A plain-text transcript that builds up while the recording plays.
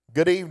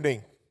Good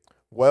evening.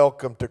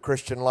 Welcome to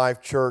Christian Life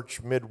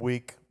Church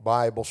Midweek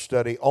Bible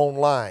Study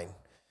online.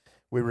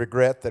 We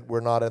regret that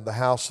we're not in the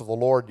house of the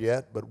Lord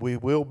yet, but we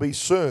will be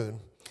soon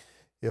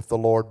if the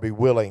Lord be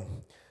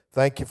willing.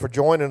 Thank you for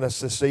joining us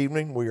this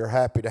evening. We are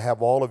happy to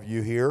have all of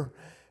you here,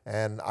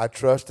 and I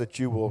trust that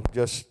you will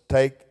just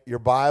take your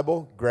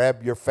Bible,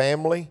 grab your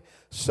family,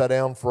 sit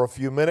down for a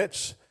few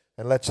minutes,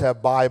 and let's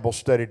have Bible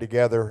study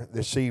together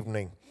this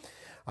evening.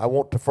 I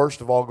want to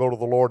first of all go to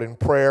the Lord in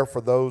prayer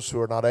for those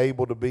who are not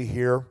able to be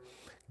here.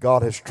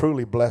 God has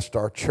truly blessed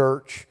our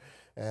church,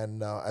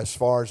 and as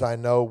far as I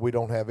know, we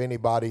don't have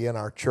anybody in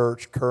our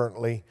church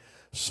currently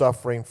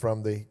suffering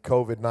from the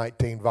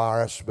COVID-19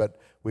 virus, but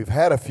we've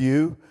had a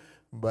few,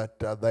 but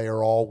they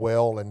are all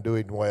well and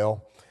doing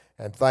well,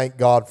 and thank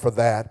God for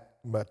that.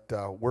 But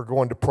we're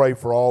going to pray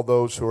for all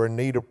those who are in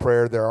need of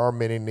prayer. There are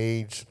many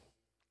needs.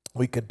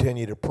 We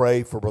continue to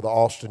pray for Brother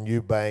Austin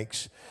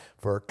Eubanks,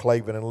 for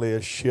Clavin and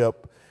Liz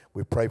Ship.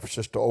 We pray for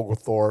Sister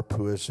Oglethorpe,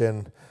 who is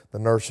in the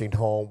nursing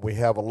home. We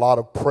have a lot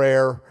of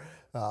prayer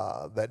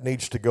that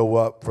needs to go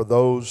up for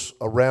those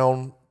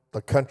around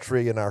the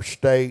country and our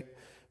state,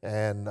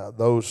 and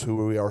those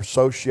who we are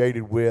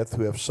associated with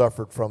who have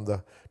suffered from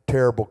the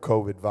terrible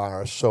COVID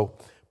virus. So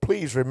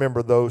please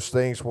remember those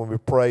things when we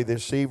pray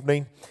this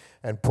evening,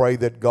 and pray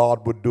that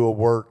God would do a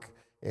work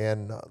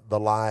in the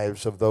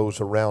lives of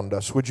those around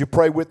us. Would you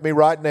pray with me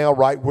right now,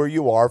 right where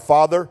you are?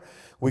 Father,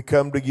 we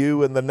come to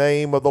you in the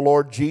name of the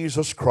Lord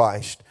Jesus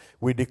Christ.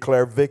 We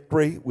declare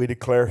victory. We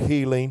declare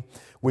healing.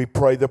 We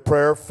pray the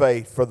prayer of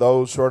faith for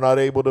those who are not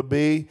able to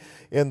be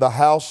in the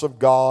house of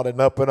God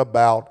and up and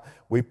about.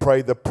 We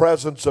pray the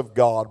presence of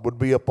God would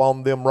be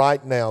upon them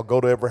right now. Go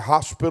to every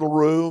hospital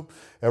room,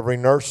 every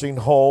nursing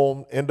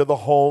home, into the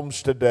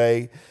homes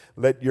today.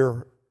 Let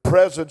your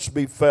presence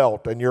be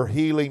felt and your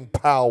healing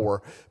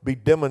power be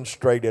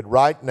demonstrated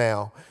right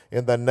now.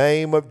 In the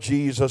name of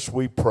Jesus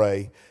we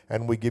pray,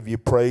 and we give you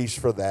praise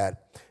for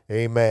that.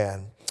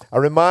 Amen. I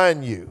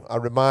remind you,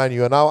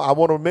 and I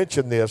want to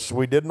mention this.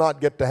 We did not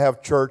get to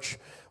have church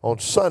on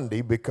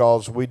Sunday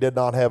because we did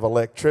not have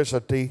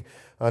electricity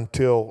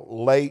until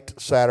late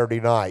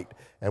Saturday night,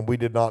 and we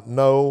did not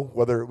know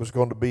whether it was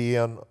going to be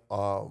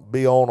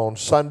on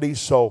Sunday,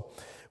 so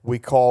we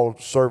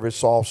called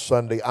service off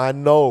Sunday. I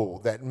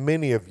know that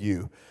many of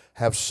you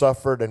have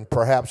suffered and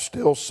perhaps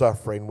still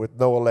suffering with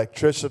no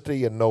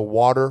electricity and no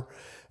water,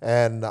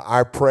 and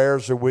our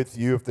prayers are with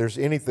you. If there's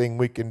anything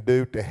we can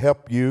do to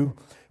help you,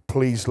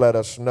 please let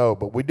us know.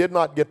 But we did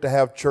not get to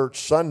have church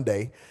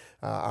Sunday,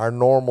 our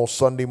normal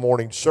Sunday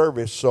morning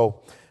service,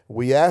 so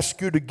we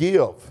ask you to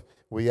give.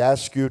 We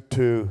ask you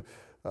to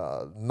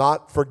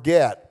not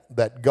forget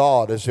that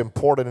God is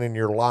important in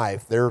your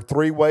life. There are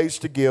 3 ways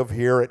to give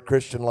here at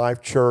Christian Life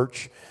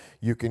Church.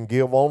 You can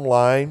give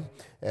online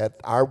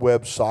at our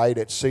website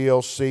at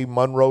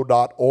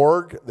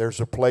clcmonroe.org.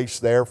 There's a place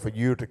there for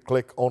you to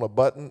click on a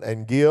button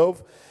and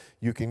give.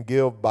 You can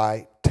give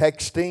by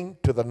texting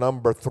to the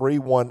number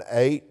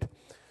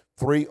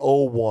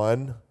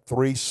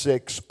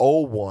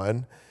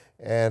 318-301-3601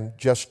 and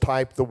just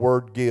type the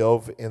word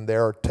give in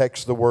there, or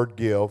text the word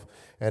give,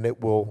 and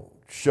it will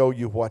show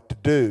you what to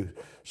do.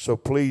 So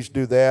please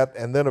do that.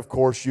 And then, of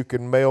course, you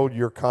can mail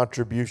your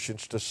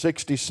contributions to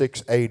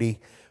 6680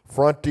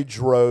 Frontage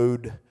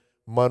Road,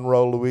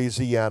 Monroe,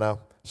 Louisiana,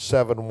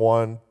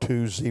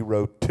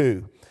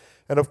 71202.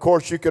 And, of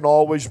course, you can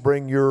always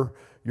bring your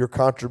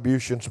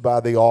contributions by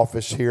the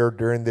office here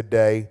during the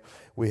day.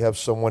 We have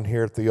someone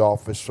here at the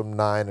office from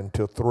 9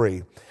 until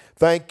 3.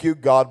 Thank you.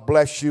 God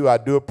bless you. I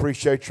do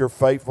appreciate your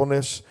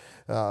faithfulness.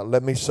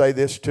 Let me say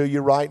this to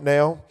you right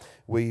now.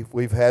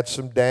 We've had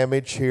some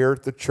damage here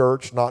at the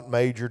church, not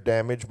major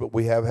damage, but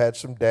we have had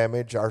some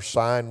damage. Our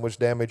sign was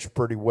damaged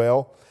pretty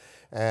well,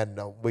 and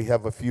we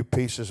have a few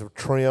pieces of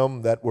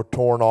trim that were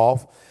torn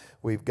off.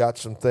 We've got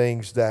some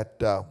things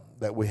that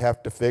we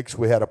have to fix.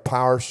 We had a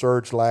power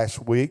surge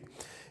last week,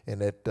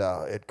 and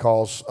it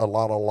caused a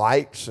lot of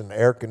lights and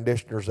air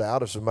conditioners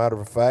out. As a matter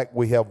of fact,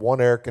 we have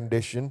one air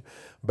condition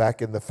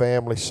back in the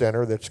family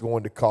center that's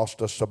going to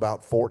cost us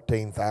about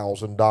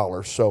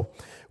 $14,000. So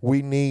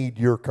we need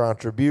your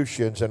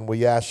contributions, and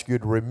we ask you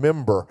to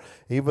remember,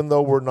 even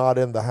though we're not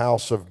in the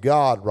house of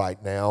God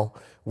right now,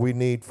 we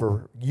need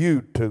for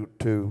you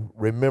to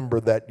remember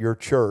that your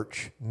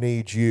church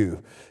needs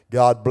you.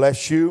 God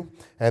bless you,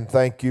 and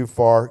thank you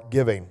for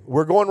giving.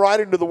 We're going right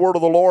into the word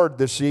of the Lord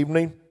this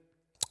evening.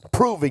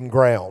 Proving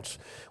grounds.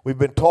 We've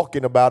been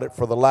talking about it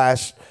for the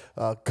last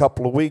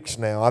couple of weeks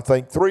now, I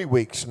think 3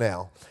 weeks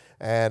now.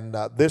 And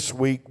this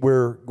week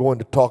we're going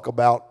to talk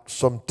about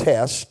some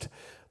tests,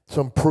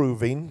 some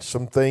proving,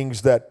 some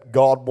things that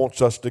God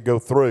wants us to go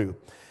through.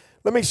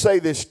 Let me say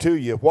this to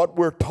you. What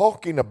we're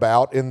talking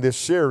about in this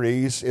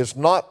series is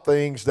not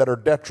things that are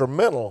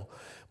detrimental,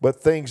 but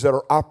things that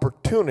are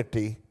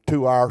opportunity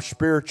to our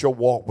spiritual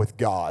walk with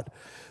God.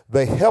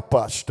 They help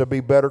us to be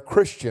better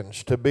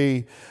Christians, to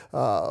be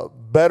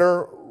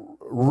better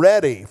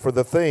ready for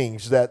the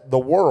things that the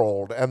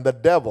world and the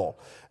devil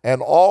and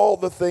all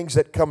the things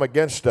that come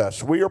against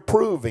us. We are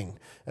proving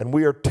and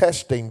we are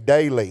testing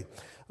daily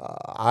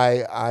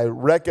I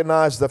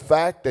recognize the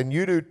fact, and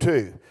you do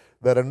too,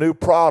 that a new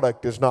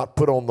product is not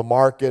put on the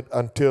market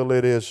until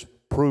it is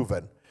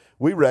proven.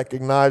 We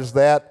recognize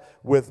that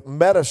with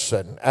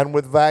medicine and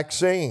with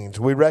vaccines.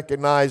 We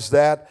recognize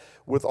that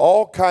with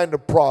all kind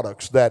of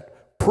products,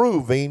 that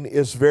proving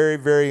is very,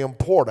 very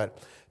important.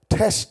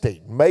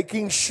 Testing,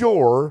 making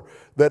sure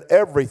that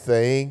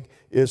everything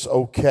is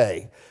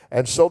okay.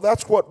 And so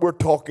that's what we're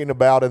talking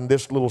about in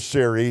this little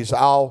series.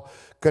 I'll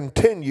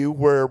continue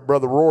where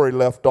Brother Rory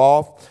left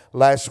off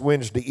last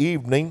Wednesday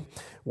evening.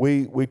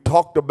 We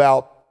talked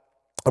about,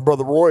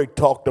 Brother Rory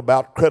talked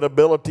about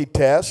credibility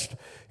test.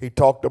 He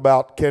talked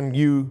about, can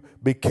you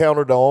be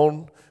counted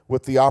on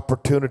with the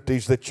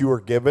opportunities that you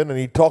are given? And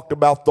he talked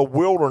about the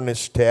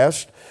wilderness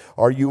test.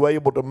 Are you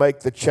able to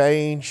make the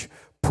change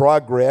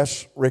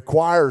progress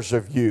requires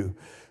of you?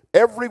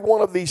 Every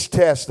one of these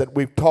tests that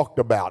we've talked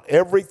about,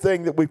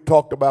 everything that we've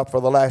talked about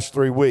for the last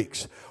 3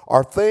 weeks,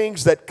 are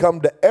things that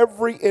come to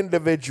every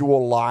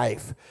individual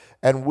life,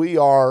 and we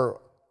are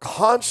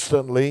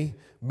constantly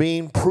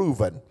being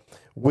proven.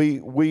 We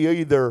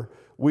either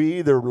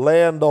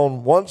land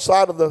on one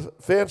side of the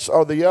fence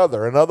or the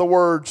other. In other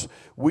words,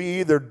 we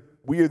either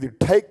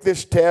take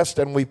this test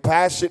and we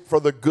pass it for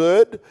the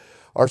good,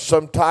 or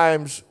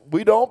sometimes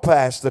we don't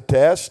pass the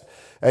test.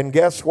 And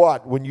guess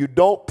what? When you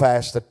don't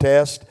pass the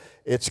test,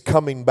 it's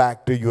coming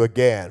back to you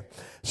again.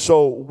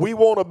 So we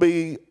want to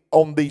be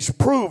on these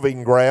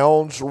proving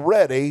grounds,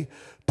 ready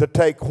to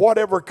take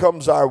whatever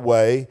comes our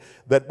way,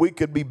 that we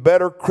could be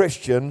better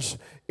Christians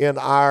in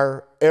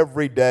our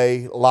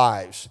everyday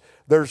lives.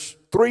 There's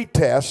 3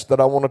 tests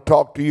that I want to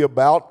talk to you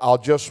about. I'll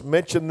just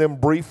mention them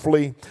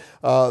briefly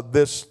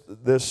this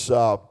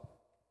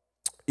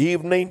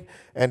evening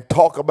and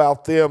talk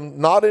about them,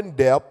 not in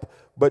depth,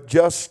 but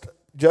just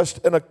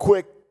in a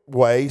quick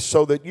way,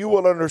 so that you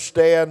will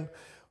understand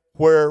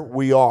where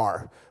we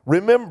are.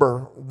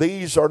 Remember,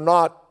 these are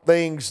not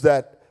things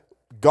that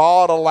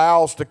God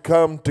allows to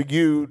come to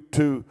you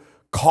to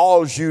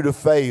cause you to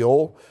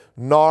fail,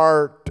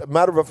 nor,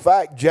 matter of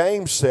fact,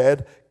 James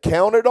said,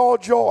 count it all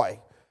joy.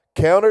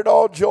 Count it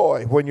all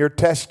joy when you're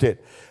tested.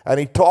 And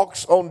he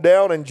talks on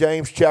down in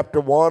James chapter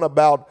 1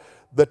 about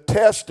the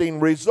testing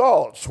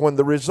results. When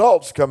the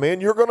results come in,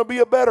 you're going to be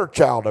a better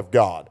child of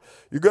God.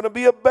 You're going to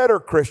be a better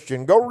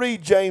Christian. Go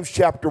read James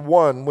chapter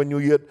 1 when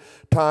you get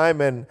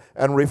time and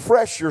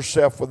refresh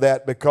yourself with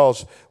that,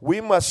 because we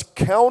must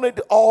count it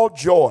all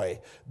joy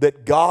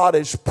that God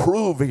is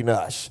proving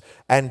us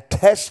and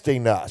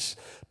testing us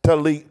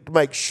to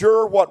make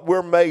sure what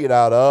we're made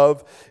out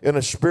of in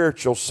a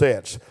spiritual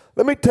sense.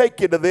 Let me take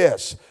you to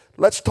this.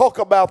 Let's talk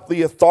about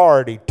the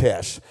authority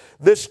test.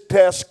 This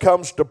test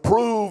comes to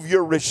prove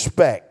your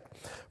respect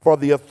for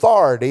the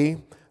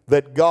authority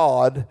that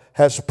God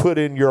has put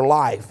in your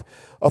life.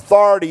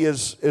 Authority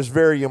is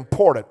very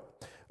important.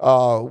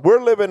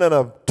 We're living in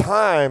a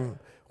time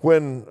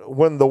when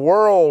the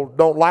world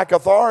don't like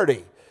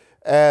authority.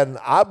 And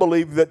I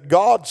believe that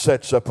God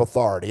sets up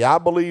authority. I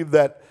believe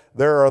that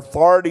there are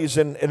authorities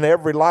in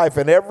every life,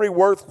 and every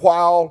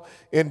worthwhile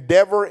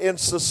endeavor in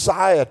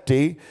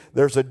society,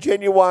 there's a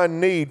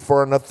genuine need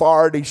for an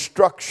authority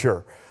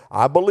structure.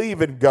 I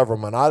believe in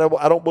government. I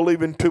don't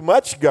believe in too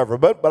much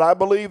government, but I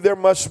believe there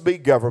must be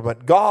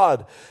government.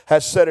 God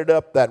has set it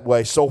up that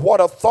way. So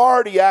what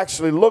authority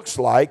actually looks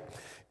like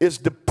is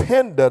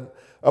dependent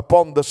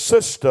upon the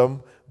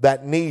system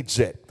that needs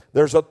it.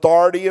 There's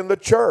authority in the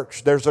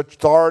church. There's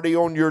authority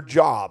on your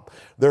job.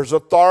 There's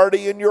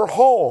authority in your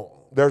home.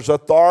 There's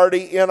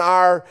authority in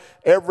our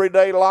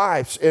everyday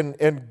lives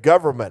in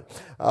government.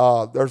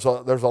 There's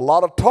a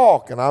lot of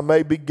talk, and I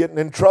may be getting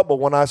in trouble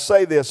when I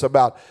say this,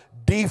 about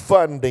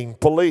defunding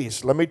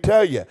police. Let me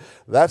tell you,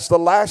 that's the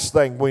last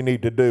thing we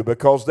need to do,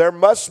 because there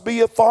must be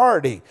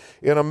authority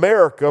in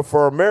America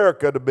for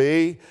America to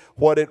be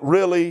what it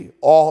really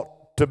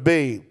ought to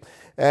be.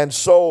 And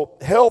so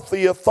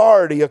healthy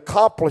authority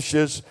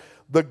accomplishes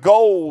the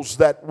goals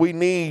that we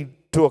need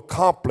to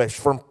accomplish,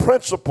 from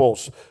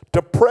principals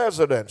to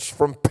presidents,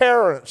 from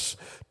parents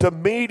to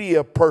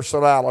media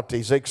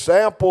personalities,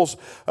 examples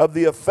of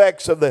the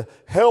effects of the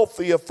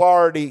healthy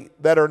authority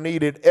that are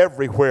needed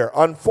everywhere.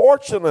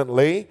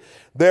 Unfortunately,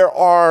 there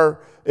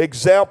are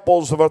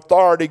examples of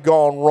authority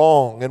gone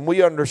wrong, and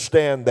we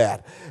understand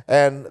that.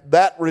 And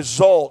that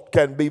result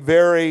can be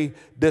very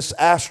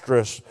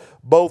disastrous,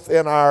 both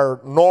in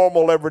our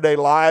normal everyday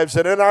lives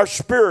and in our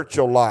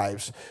spiritual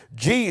lives.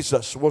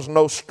 Jesus was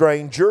no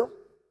stranger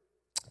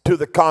to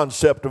the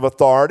concept of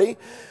authority.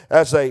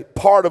 As a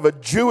part of a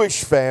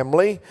Jewish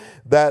family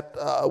that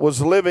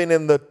was living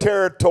in the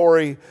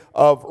territory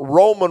of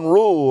Roman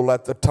rule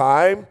at the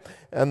time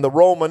and the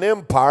Roman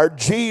Empire,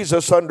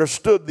 Jesus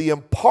understood the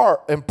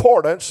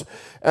importance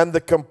and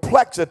the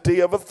complexity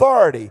of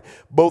authority,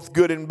 both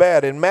good and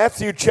bad. In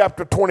Matthew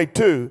chapter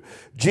 22,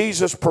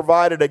 Jesus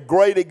provided a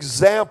great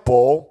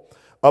example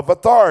of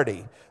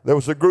authority. There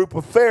was a group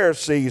of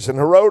Pharisees and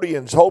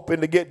Herodians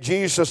hoping to get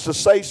Jesus to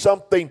say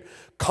something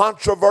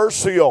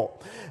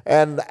controversial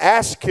and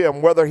ask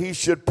him whether he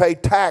should pay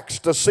tax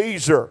to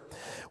Caesar.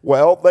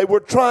 Well, they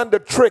were trying to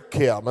trick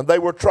him, and they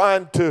were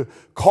trying to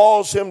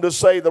cause him to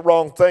say the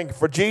wrong thing.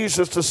 For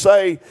Jesus to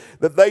say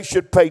that they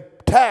should pay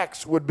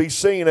tax would be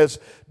seen as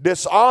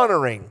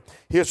dishonoring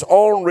his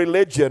own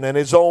religion and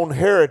his own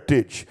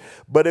heritage.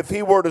 But if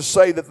he were to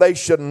say that they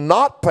should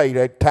not pay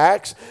a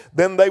tax,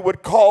 then they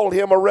would call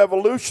him a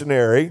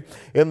revolutionary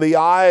in the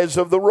eyes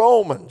of the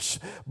Romans.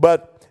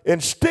 But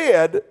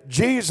instead,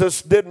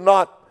 Jesus did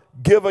not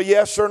give a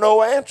yes or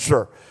no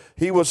answer.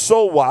 He was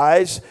so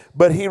wise,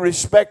 but he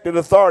respected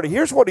authority.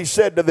 Here's what he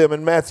said to them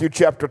in Matthew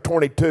chapter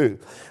 22.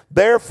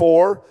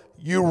 Therefore,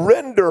 you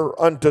render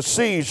unto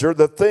Caesar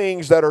the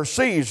things that are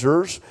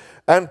Caesar's,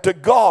 and to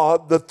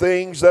God the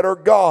things that are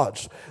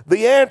God's.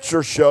 The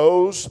answer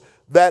shows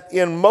that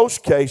in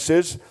most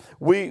cases,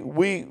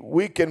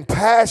 we can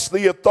pass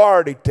the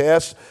authority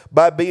test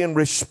by being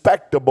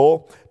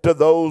respectable to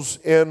those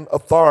in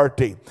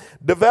authority.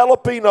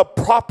 Developing a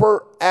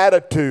proper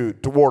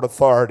attitude toward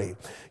authority.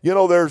 You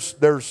know,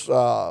 there's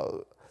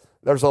a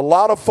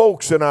lot of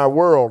folks in our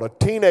world, a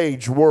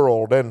teenage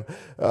world and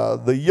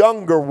the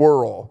younger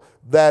world,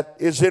 that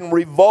is in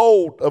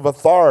revolt of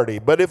authority.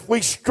 But if we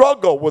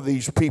struggle with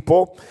these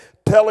people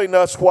telling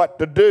us what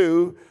to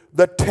do,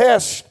 the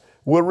test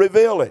will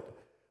reveal it.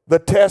 The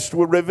test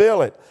will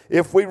reveal it.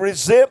 If we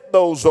resent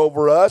those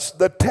over us,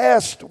 the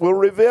test will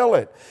reveal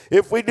it.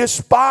 If we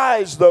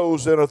despise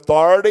those in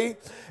authority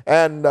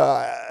and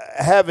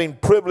having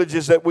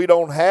privileges that we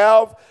don't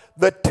have,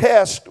 the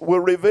test will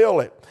reveal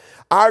it.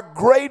 Our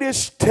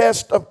greatest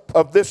test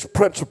of this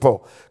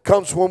principle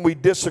comes when we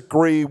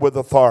disagree with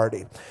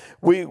authority.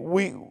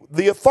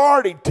 The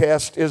authority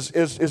test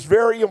is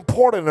very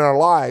important in our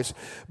lives,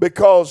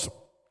 because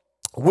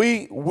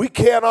we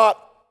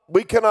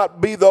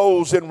cannot be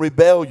those in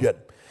rebellion.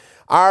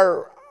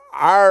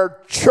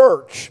 Our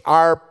church,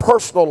 our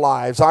personal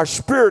lives, our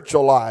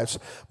spiritual lives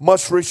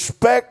must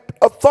respect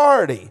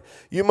authority.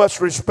 You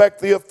must respect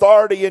the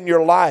authority in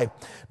your life.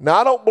 Now,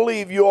 I don't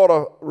believe you ought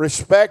to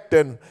respect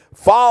and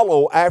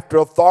follow after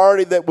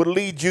authority that would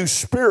lead you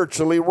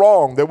spiritually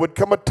wrong. There would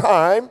come a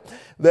time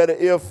that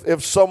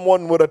if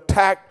someone would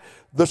attack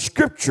the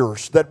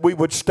Scriptures, that we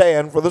would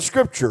stand for the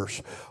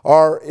Scriptures.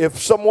 Or if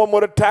someone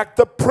would attack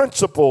the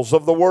principles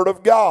of the Word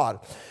of God.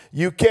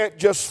 You can't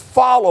just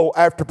follow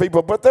after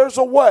people, but there's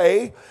a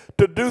way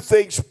to do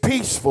things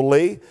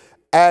peacefully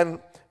and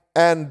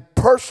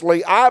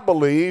personally, I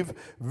believe,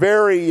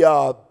 very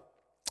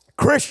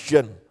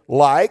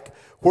Christian-like,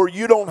 where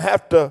you don't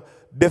have to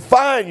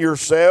define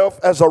yourself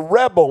as a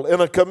rebel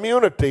in a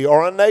community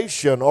or a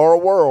nation or a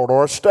world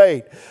or a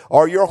state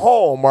or your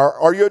home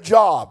or your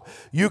job.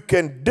 You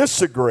can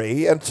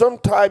disagree, and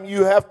sometimes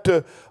you have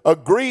to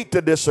agree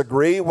to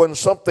disagree when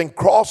something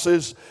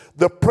crosses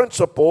the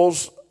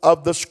principles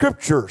of the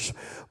Scriptures.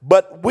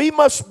 But we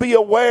must be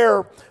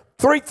aware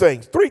three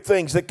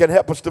things that can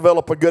help us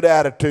develop a good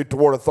attitude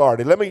toward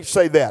authority. Let me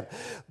say that.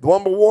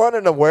 Number one,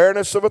 an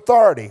awareness of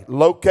authority.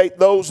 Locate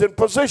those in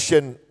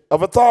position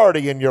of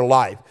authority in your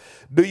life.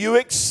 Do you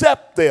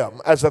accept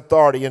them as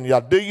authority in your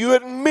life? Do you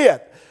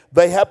admit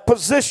they have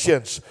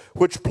positions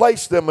which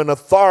place them in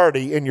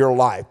authority in your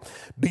life?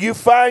 Do you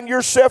find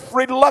yourself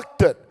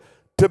reluctant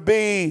to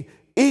be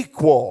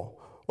equal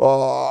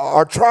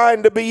or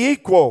trying to be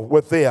equal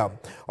with them?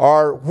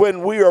 Or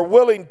when we are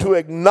willing to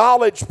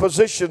acknowledge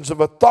positions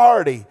of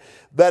authority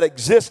that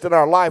exist in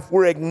our life,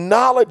 we're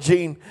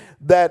acknowledging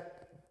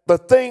that the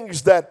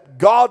things that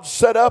God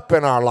set up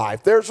in our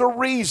life, there's a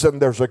reason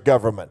there's a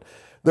government.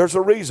 There's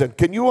a reason.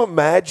 Can you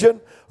imagine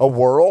a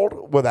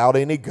world without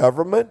any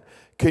government?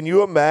 Can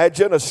you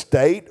imagine a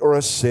state or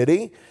a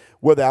city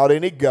without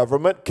any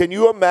government? Can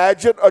you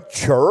imagine a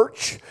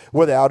church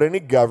without any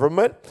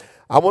government?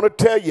 I want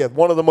to tell you,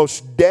 one of the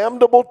most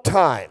damnable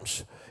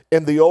times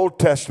in the Old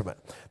Testament,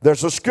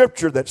 there's a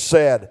scripture that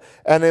said,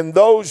 and in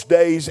those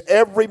days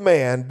every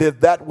man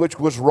did that which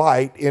was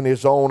right in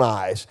his own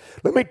eyes.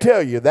 Let me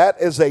tell you,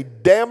 that is a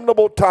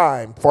damnable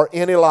time for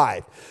any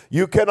life.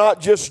 You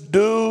cannot just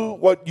do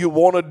what you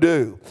want to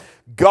do.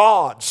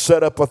 God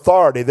set up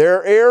authority. There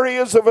are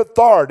areas of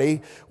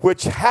authority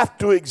which have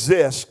to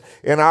exist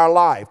in our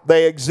life.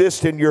 They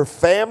exist in your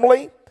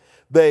family.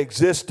 They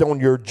exist on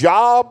your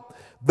job.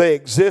 They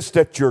exist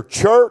at your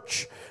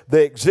church.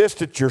 They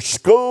exist at your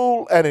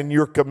school and in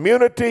your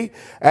community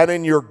and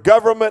in your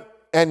government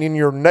and in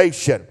your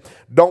nation.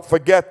 Don't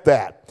forget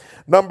that.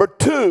 Number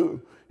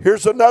two,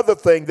 here's another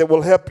thing that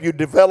will help you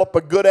develop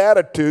a good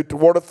attitude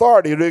toward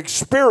authority, to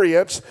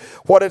experience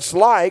what it's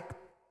like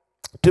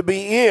to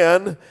be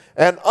in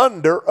and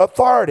under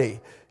authority.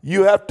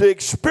 You have to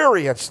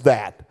experience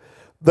that.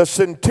 The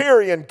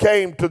centurion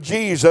came to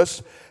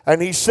Jesus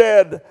and he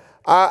said,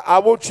 I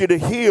want you to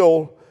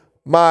heal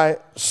my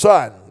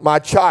son, my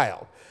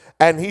child.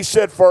 And he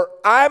said, for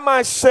I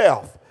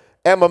myself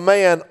am a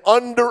man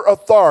under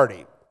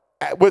authority,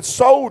 with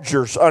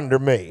soldiers under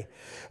me.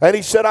 And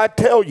he said, I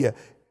tell you,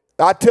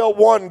 I tell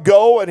one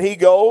go and he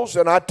goes,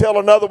 and I tell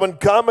another one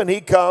come and he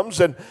comes,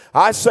 and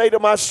I say to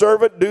my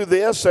servant do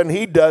this and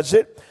he does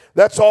it.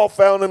 That's all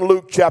found in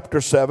Luke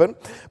chapter 7.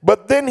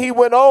 But then he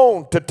went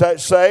on to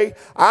say,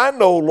 I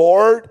know,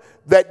 Lord,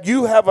 that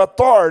you have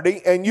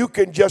authority and you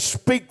can just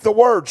speak the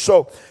word.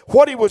 So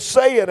what he was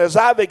saying is,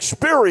 I've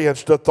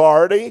experienced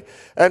authority,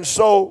 and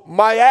so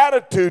my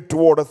attitude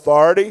toward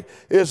authority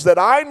is that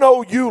I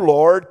know you,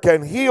 Lord,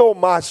 can heal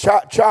my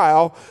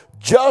child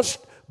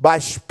just by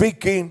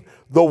speaking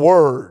the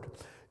word.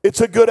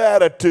 It's a good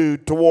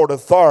attitude toward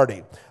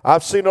authority.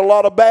 I've seen a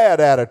lot of bad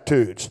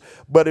attitudes,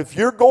 but if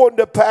you're going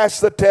to pass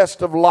the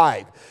test of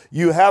life,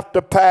 you have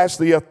to pass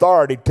the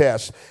authority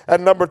test.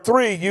 And number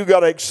 3, you got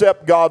to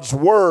accept God's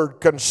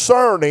word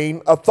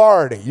concerning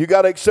authority. You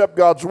got to accept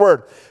God's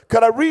word.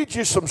 Could I read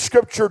you some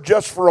scripture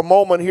just for a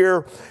moment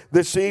here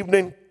this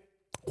evening?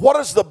 What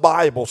does the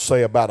Bible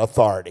say about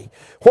authority?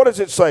 What does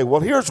it say? Well,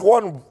 here's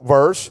one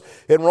verse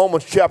in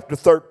Romans chapter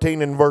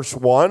 13 and verse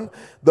 1.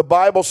 The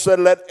Bible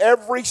said, "Let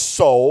every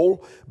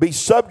soul be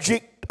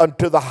subject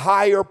unto the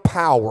higher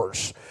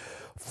powers.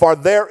 For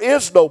there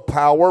is no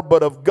power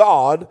but of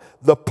God.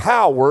 The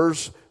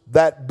powers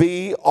that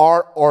be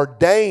are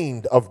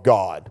ordained of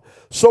God."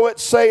 So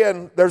it's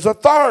saying there's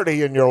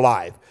authority in your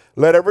life.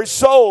 Let every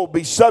soul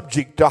be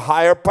subject to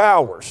higher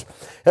powers.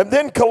 And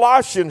then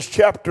Colossians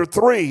chapter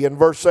 3 and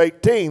verse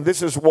 18.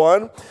 This is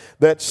one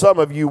that some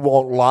of you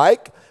won't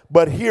like,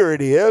 but here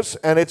it is,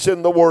 and it's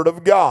in the Word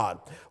of God.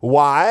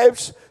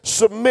 "Wives,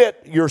 submit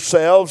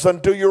yourselves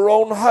unto your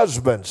own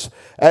husbands,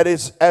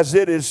 as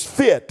it is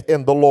fit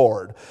in the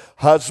Lord.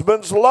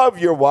 Husbands, love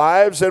your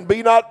wives, and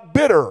be not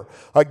bitter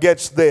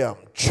against them.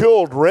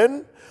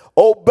 Children,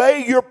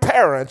 obey your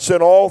parents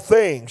in all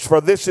things,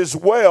 for this is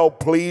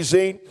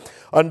well-pleasing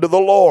unto the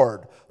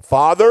Lord.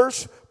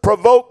 Fathers,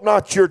 provoke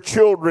not your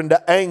children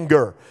to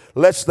anger,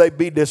 lest they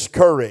be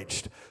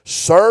discouraged.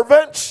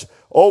 Servants,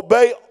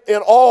 obey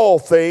in all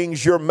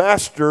things your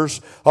masters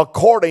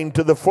according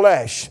to the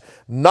flesh,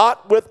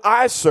 not with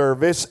eye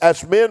service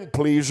as men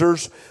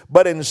pleasers,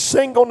 but in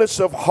singleness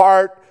of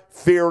heart,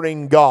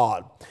 fearing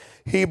God."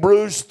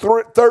 Hebrews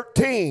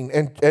 13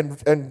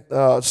 and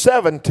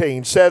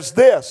 17 says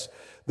this.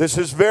 This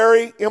is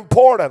very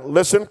important.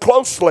 Listen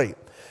closely.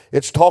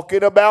 It's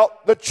talking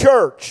about the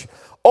church.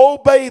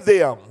 "Obey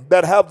them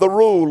that have the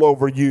rule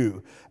over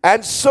you,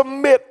 and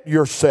submit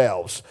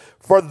yourselves,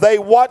 for they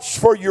watch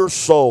for your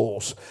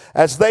souls,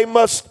 as they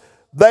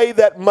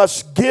that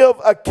must give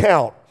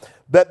account,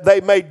 that they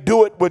may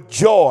do it with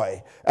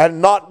joy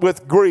and not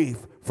with grief,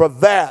 for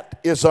that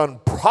is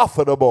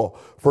unprofitable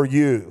for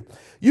you."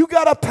 You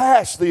got to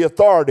pass the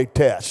authority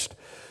test.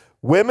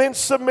 Women,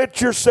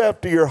 submit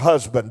yourself to your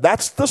husband.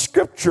 That's the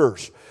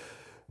scriptures.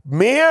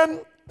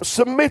 Men,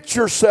 submit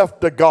yourself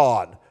to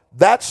God.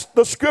 That's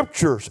the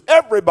scriptures.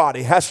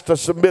 Everybody has to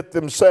submit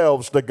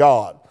themselves to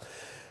God.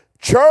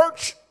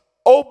 Church,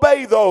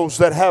 obey those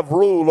that have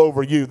rule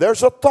over you.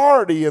 There's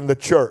authority in the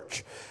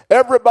church.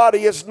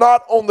 Everybody is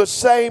not on the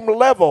same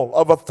level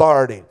of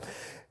authority.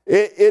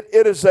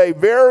 It is a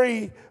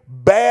very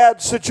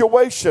bad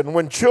situation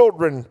when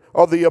children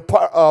are the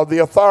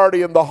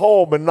authority in the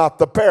home and not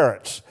the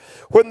parents.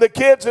 When the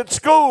kids at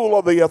school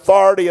are the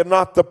authority and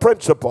not the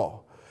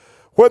principal.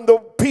 When the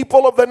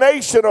people of the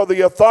nation are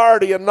the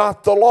authority and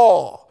not the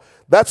law.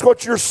 That's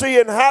what you're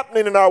seeing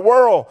happening in our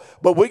world.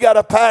 But we got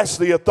to pass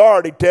the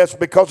authority test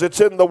because it's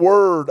in the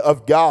Word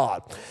of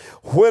God.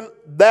 When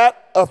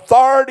that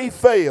authority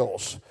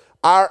fails,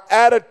 our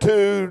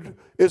attitude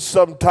is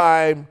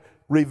sometime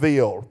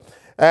revealed.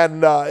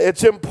 And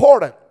it's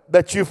important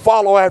that you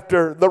follow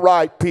after the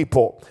right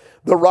people,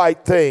 the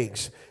right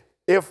things.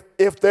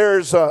 If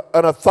there's an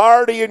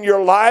authority in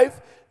your life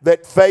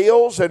that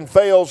fails and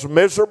fails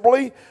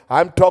miserably,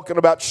 I'm talking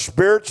about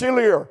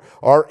spiritually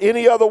or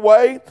any other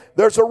way,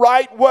 there's a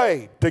right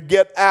way to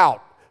get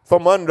out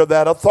from under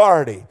that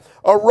authority.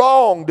 A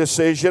wrong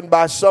decision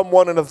by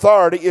someone in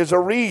authority is a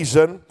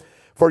reason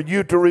for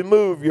you to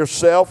remove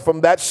yourself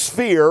from that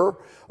sphere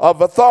of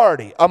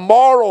authority. A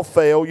moral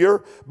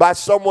failure by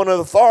someone in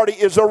authority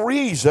is a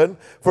reason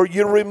for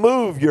you to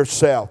remove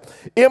yourself.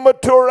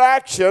 Immature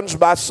actions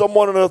by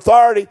someone in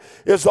authority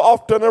is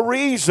often a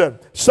reason.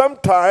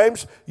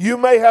 Sometimes you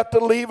may have to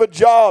leave a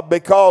job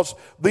because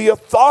the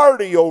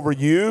authority over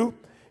you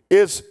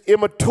is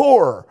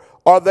immature,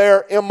 or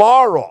they're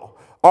immoral,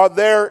 or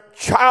they're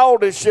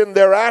childish in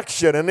their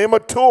action and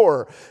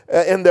immature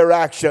in their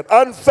action.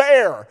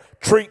 Unfair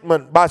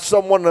treatment by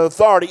someone in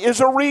authority is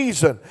a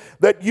reason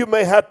that you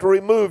may have to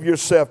remove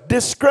yourself.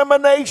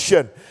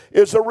 Discrimination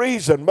is a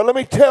reason. But let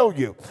me tell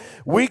you,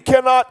 we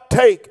cannot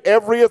take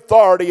every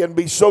authority and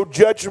be so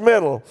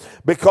judgmental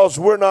because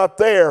we're not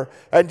there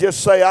and just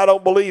say, I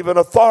don't believe in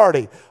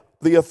authority.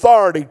 The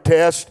authority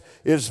test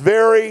is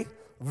very,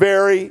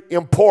 very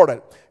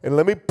important. And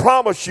let me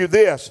promise you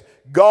this,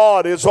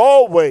 God is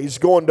always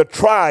going to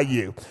try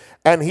you,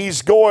 and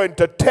He's going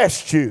to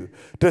test you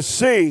to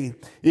see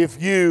if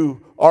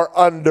you are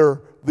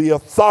under the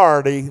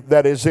authority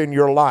that is in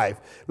your life.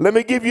 Let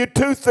me give you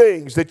two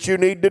things that you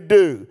need to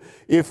do.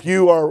 If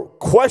you are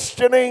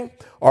questioning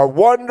or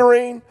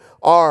wondering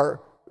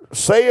or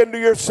saying to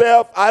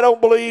yourself, I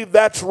don't believe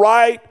that's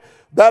right,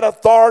 that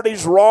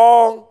authority's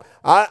wrong,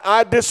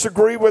 I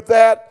disagree with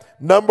that.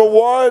 Number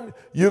one,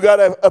 you got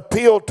to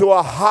appeal to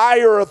a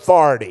higher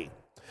authority.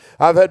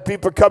 I've had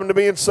people come to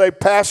me and say,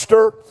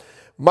 Pastor,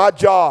 my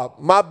job,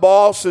 my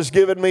boss is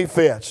giving me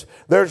fits.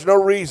 There's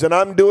no reason.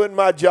 I'm doing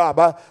my job.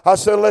 I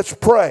said, let's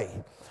pray.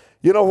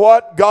 You know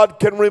what? God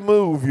can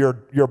remove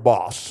your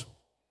boss.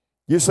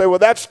 You say, well,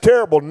 that's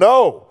terrible.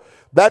 No,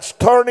 that's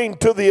turning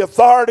to the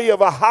authority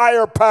of a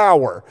higher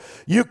power.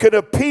 You can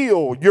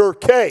appeal your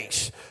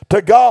case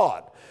to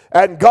God,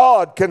 and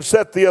God can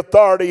set the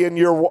authority in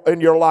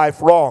your life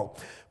wrong.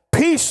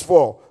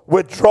 Peaceful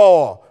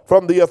withdrawal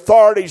from the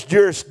authority's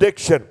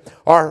jurisdiction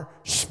or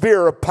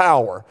sphere of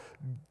power.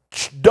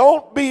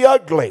 Don't be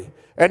ugly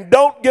and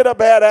don't get a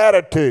bad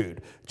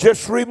attitude.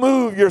 Just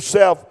remove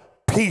yourself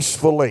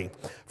peacefully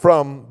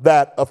from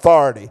that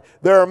authority.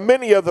 There are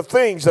many other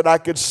things that I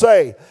could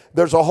say.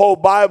 There's a whole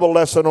Bible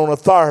lesson on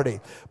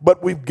authority,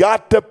 but we've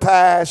got to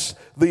pass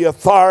the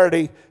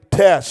authority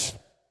test.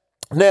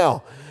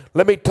 Now,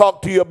 let me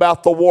talk to you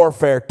about the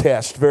warfare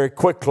test very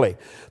quickly.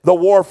 The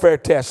warfare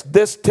test.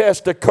 This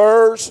test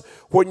occurs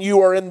when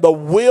you are in the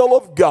will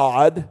of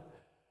God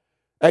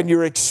and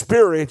you're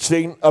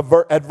experiencing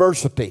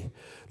adversity.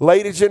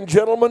 Ladies and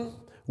gentlemen,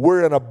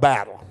 we're in a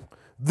battle.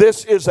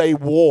 This is a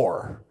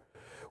war.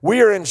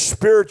 We are in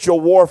spiritual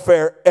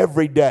warfare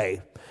every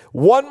day.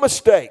 One of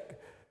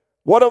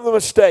the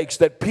mistakes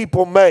that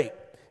people make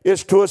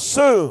is to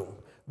assume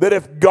that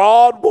if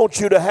God wants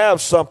you to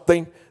have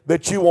something,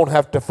 that you won't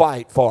have to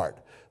fight for it.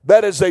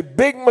 That is a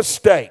big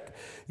mistake.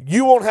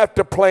 You won't have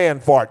to plan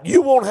for it.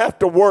 You won't have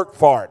to work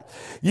for it.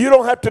 You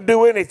don't have to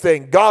do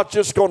anything. God's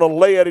just going to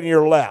lay it in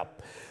your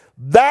lap.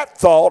 That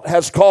thought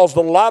has caused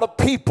a lot of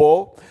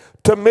people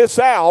to miss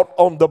out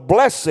on the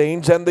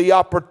blessings and the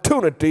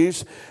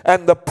opportunities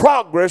and the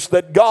progress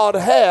that God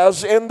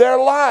has in their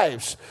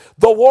lives.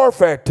 The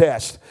warfare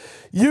test.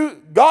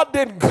 God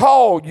didn't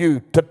call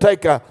you to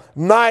take a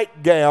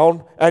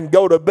nightgown and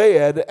go to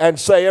bed and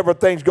say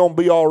everything's going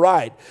to be all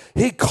right.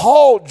 He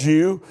called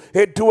you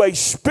into a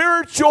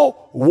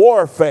spiritual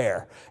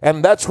warfare.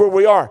 And that's where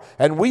we are.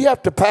 And we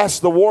have to pass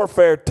the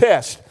warfare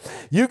test.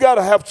 You got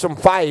to have some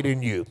fight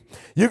in you.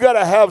 You got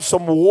to have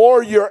some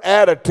warrior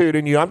attitude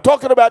in you. I'm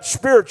talking about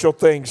spiritual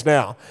things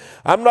now.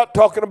 I'm not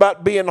talking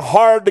about being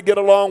hard to get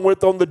along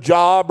with on the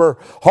job or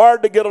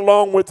hard to get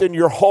along with in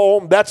your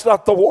home. That's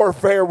not the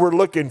warfare we're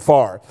looking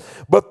for.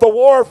 But the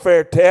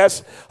warfare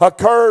test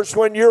occurs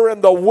when you're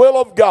in the will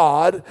of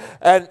God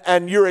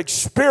and you're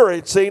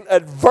experiencing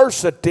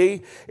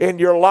adversity in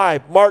your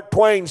life. Mark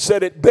Twain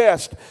said it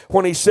best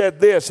when he said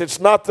this: it's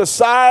not the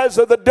size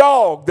of the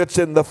dog that's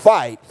in the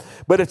fight,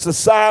 but it's the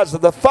size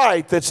of the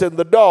fight that's in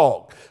the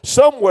dog.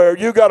 Somewhere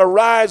you got to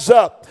rise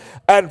up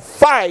and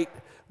fight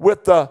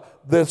with the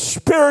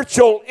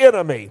spiritual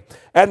enemy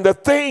and the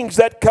things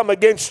that come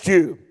against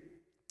you.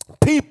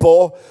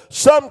 People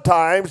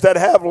sometimes that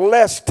have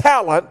less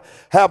talent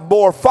have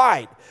more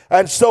fight,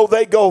 and so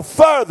they go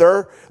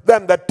further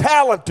than the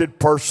talented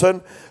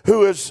person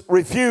who is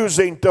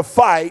refusing to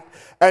fight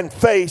and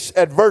face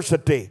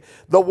adversity.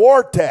 The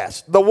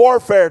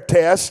warfare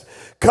test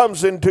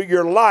comes into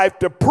your life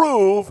to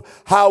prove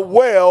how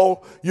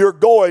well you're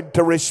going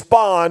to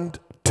respond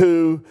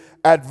to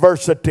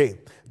adversity.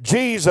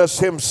 Jesus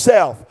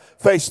himself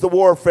faced the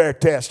warfare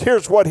test.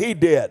 Here's what he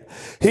did.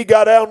 He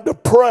got down to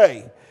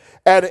pray.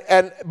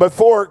 And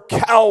before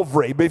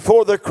Calvary,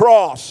 before the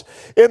cross,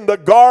 in the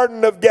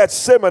Garden of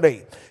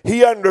Gethsemane,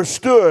 he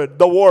understood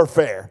the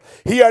warfare.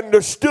 He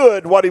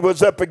understood what he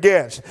was up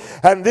against.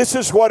 And this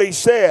is what he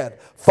said: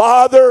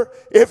 Father,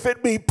 if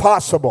it be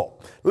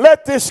possible,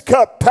 let this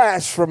cup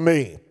pass from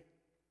me.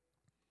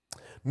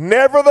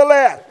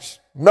 Nevertheless,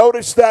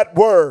 notice that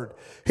word.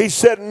 He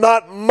said,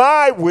 not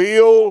my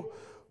will,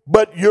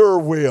 but your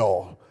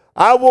will.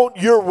 I want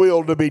your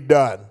will to be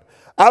done.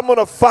 I'm going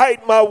to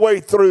fight my way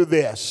through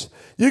this.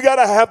 You got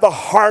to have the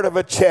heart of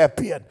a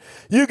champion.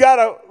 You got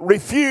to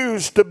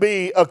refuse to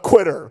be a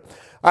quitter.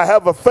 I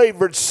have a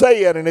favorite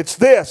saying, and it's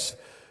this: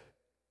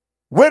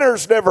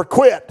 winners never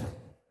quit,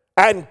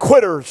 and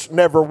quitters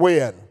never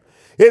win.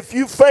 If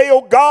you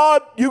fail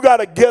God, you got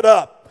to get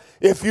up.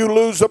 If you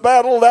lose a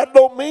battle, that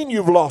don't mean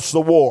you've lost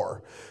the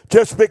war.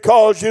 Just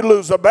because you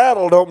lose a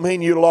battle don't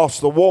mean you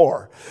lost the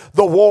war.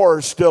 The war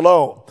is still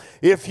on.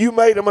 If you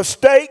made a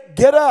mistake,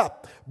 get up.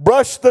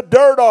 Brush the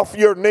dirt off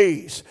your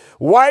knees.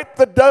 Wipe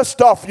the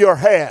dust off your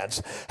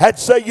hands. And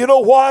say, you know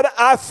what?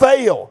 I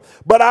failed,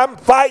 but I'm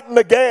fighting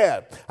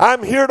again.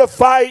 I'm here to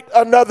fight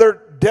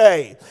another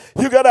day.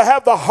 You got to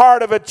have the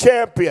heart of a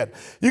champion.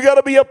 You got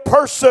to be a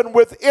person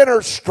with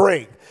inner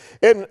strength.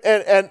 And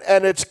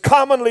it's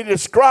commonly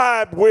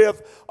described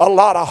with a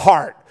lot of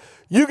heart.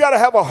 You got to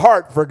have a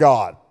heart for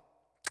God.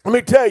 Let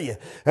me tell you,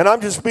 and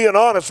I'm just being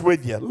honest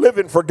with you,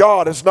 living for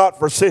God is not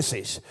for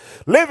sissies.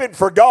 Living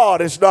for God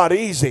is not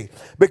easy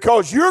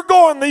because you're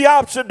going the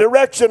opposite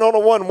direction on a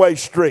one-way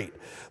street.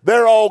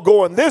 They're all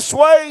going this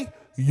way,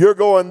 you're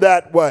going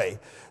that way.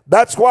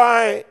 That's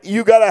why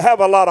you got to have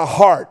a lot of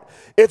heart.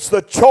 It's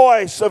the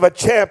choice of a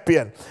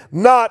champion.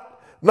 Not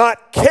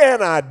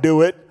can I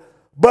do it,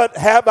 but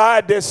have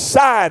I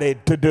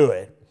decided to do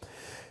it?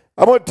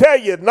 I'm going to tell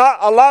you, not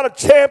a lot of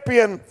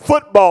champion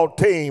football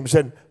teams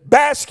and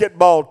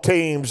basketball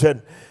teams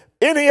and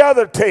any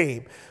other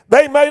team.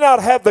 They may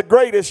not have the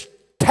greatest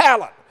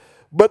talent,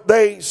 but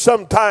they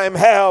sometimes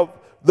have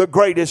the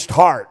greatest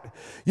heart.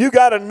 You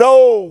got to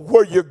know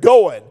where you're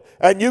going,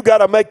 and you got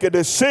to make a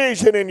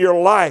decision in your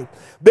life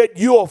that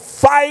you'll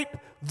fight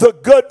the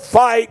good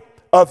fight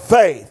of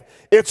faith.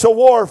 It's a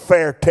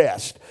warfare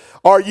test.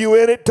 Are you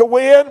in it to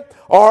win,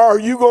 or are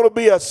you going to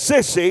be a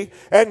sissy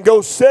and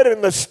go sit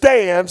in the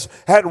stands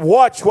and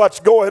watch what's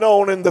going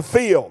on in the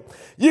field?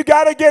 You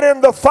got to get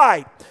in the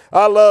fight.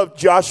 I love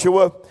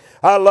Joshua.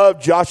 I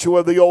love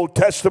Joshua, the Old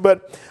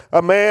Testament,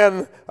 a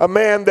man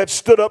that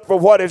stood up for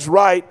what is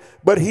right.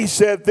 But he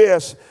said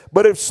this.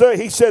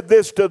 He said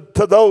this to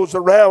those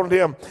around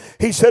him.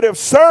 He said, if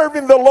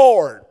serving the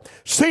Lord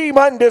seem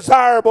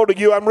undesirable to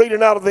you, I'm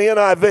reading out of the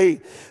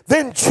NIV,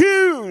 then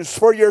choose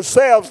for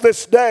yourselves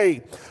this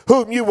day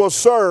whom you will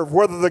serve,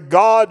 whether the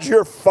gods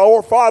your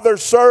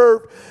forefathers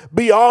served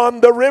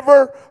beyond the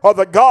river or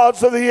the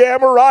gods of the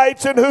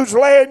Amorites in whose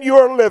land you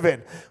are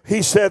living.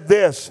 He said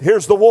this.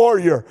 Here's the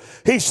warrior.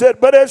 He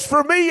said, but as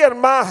for me and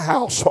my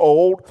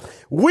household,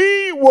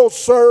 we will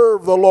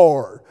serve the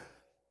Lord.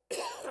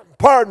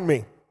 Pardon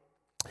me.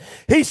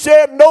 He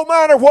said, no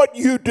matter what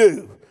you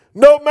do,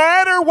 no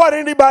matter what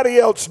anybody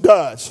else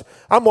does,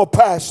 I'm going to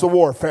pass the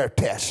warfare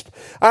test.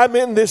 I'm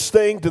in this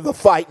thing to the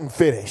fight and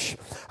finish.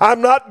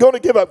 I'm not going to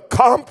give up.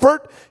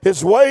 Comfort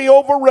is way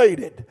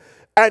overrated,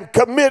 and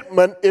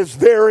commitment is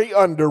very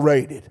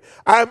underrated.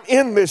 I'm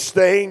in this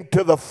thing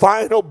to the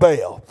final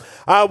bell.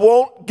 I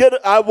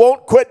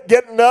won't quit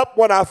getting up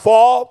when I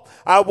fall.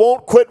 I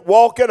won't quit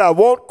walking. I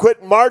won't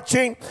quit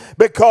marching,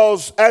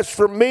 because as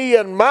for me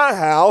and my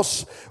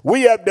house,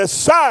 we have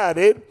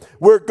decided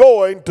we're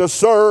going to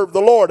serve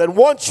the Lord. And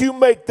once you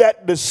make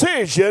that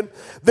decision,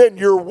 then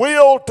your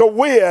will to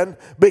win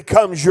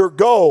becomes your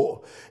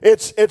goal.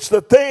 It's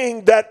the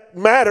thing that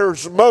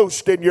matters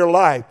most in your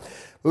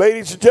life.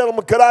 Ladies and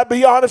gentlemen, could I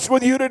be honest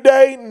with you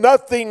today?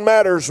 Nothing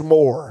matters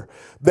more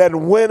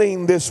than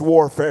winning this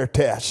warfare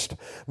test.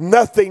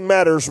 Nothing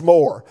matters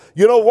more.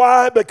 You know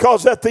why?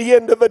 Because at the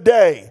end of the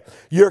day,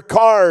 your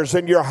cars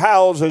and your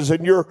houses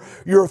and your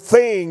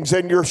things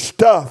and your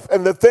stuff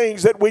and the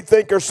things that we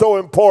think are so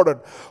important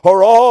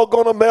are all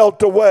going to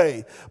melt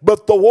away.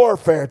 But the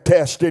warfare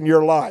test in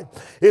your life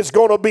is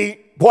going to be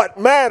what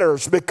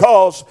matters,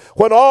 because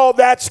when all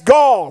that's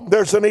gone,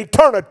 there's an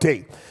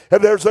eternity.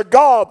 And there's a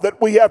God that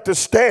we have to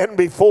stand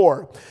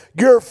before.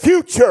 Your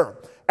future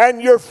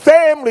and your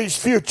family's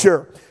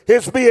future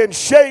is being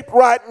shaped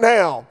right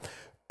now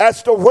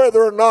as to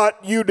whether or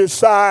not you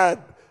decide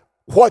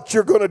what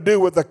you're going to do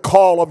with the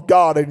call of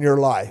God in your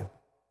life.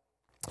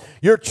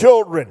 Your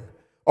children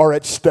are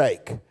at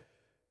stake.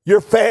 Your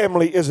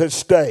family is at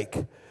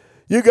stake.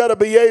 You got to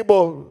be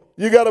able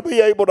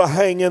to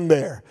hang in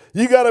there.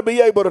 You got to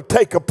be able to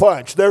take a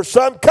punch. There's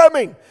some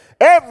coming.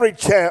 Every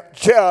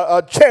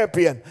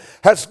champion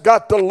has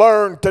got to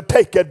learn to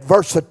take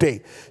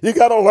adversity. You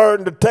got to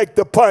learn to take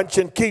the punch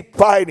and keep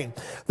fighting.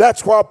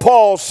 That's why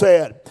Paul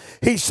said,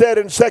 he said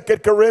in 2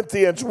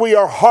 Corinthians, we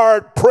are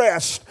hard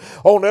pressed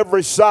on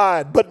every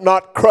side, but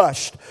not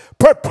crushed.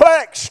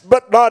 Perplexed,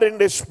 but not in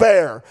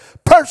despair.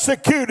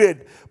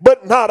 Persecuted,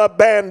 but not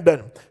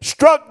abandoned.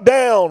 Struck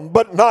down,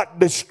 but not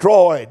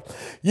destroyed.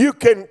 You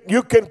can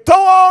throw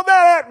all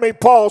that at me,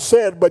 Paul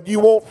said, but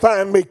you won't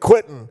find me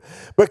quitting,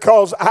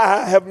 because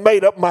I have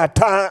made up my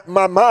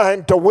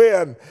mind to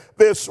win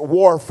this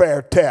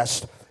warfare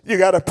test. You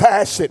got to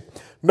pass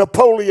it.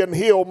 Napoleon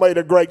Hill made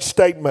a great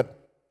statement.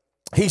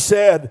 He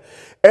said,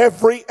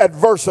 every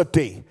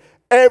adversity,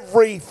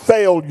 every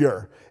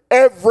failure,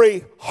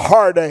 every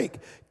heartache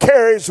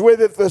carries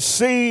with it the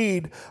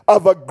seed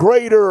of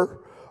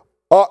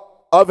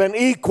an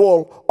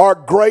equal or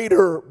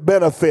greater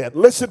benefit.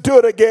 Listen to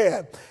it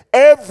again.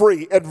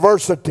 Every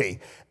adversity,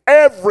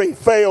 every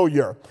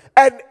failure,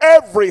 and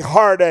every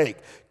heartache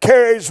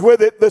carries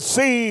with it the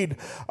seed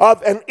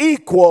of an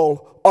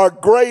equal or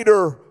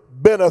greater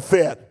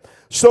benefit.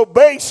 So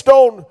based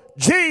on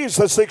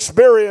Jesus'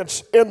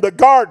 experience in the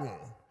garden,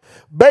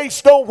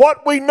 based on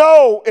what we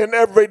know in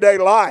everyday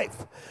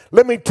life,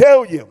 let me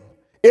tell you,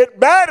 it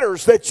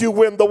matters that you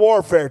win the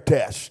warfare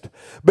test,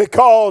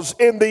 because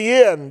in the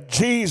end,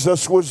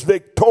 Jesus was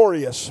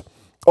victorious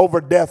over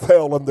death,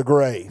 hell, and the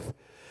grave.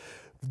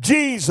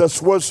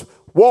 Jesus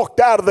walked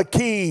out of the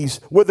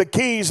keys with the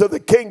keys of the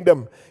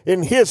kingdom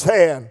in his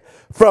hand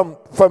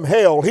from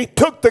hell. He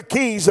took the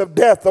keys of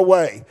death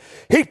away.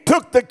 He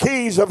took the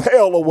keys of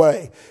hell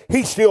away.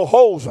 He still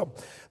holds them.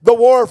 The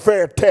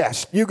warfare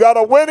test, you got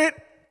to win it,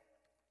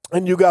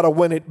 and you got to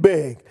win it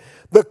big.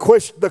 The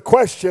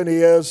question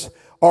is,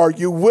 are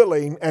you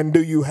willing, and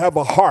do you have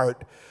a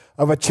heart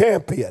of a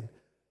champion?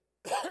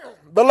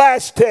 The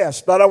last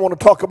test that I want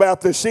to talk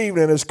about this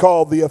evening is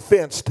called the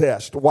offense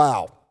test.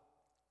 Wow.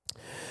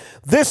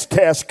 This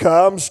test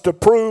comes to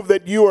prove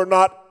that you are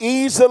not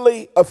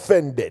easily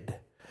offended,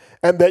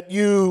 and that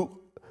you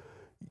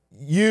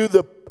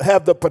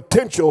have the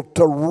potential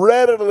to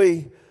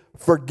readily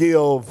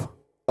forgive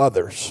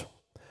others.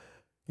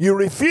 You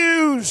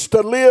refuse to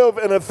live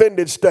in an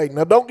offended state.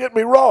 Now, don't get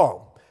me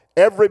wrong.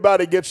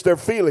 Everybody gets their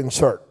feelings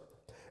hurt.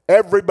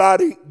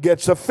 Everybody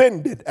gets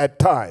offended at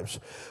times.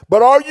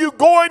 But are you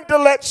going to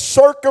let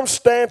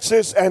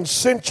circumstances and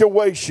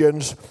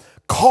situations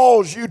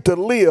cause you to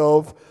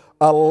live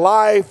a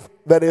life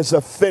that is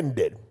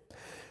offended?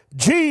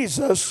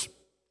 Jesus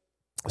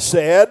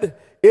said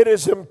it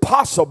is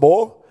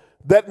impossible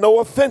that no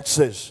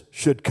offenses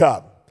should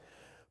come.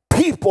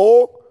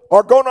 People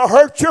are going to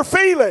hurt your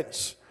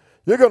feelings.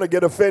 You're going to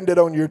get offended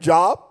on your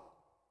job.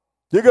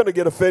 You're going to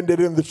get offended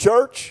in the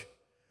church.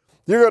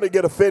 You're going to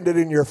get offended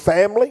in your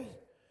family.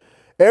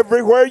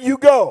 Everywhere you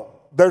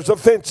go, there's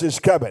offenses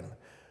coming.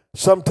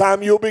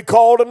 Sometime you'll be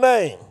called a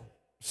name.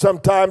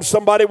 Sometimes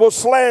somebody will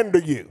slander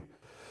you.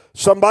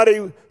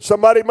 Somebody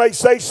may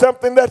say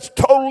something that's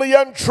totally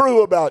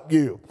untrue about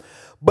you.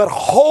 But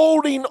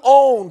holding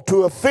on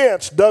to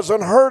offense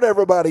doesn't hurt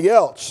everybody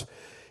else.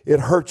 It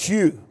hurts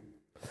you.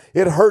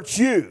 It hurts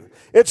you.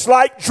 It's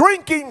like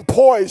drinking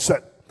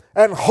poison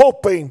and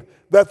hoping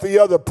that the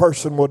other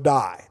person will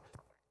die.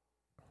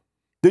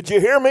 Did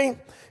you hear me?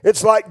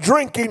 It's like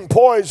drinking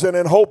poison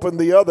and hoping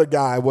the other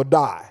guy will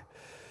die.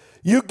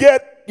 You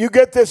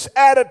get this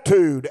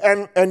attitude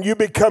and you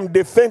become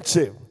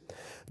defensive.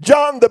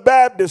 John the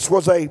Baptist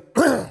was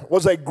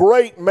a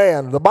great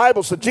man. The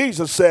Bible said,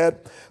 Jesus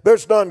said,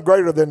 there's none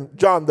greater than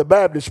John the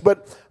Baptist.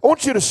 But I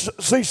want you to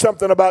see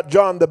something about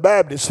John the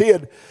Baptist. He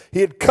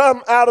had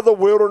come out of the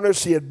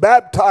wilderness. He had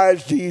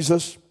baptized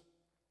Jesus.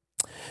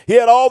 He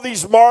had all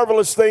these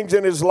marvelous things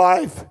in his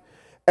life.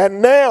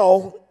 And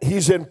now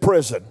he's in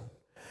prison.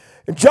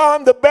 And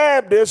John the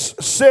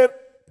Baptist sent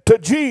to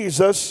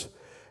Jesus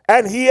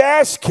and he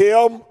asked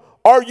him,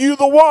 are you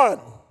the one?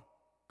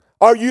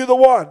 Are you the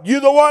one? You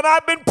the one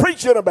I've been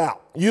preaching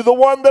about? You the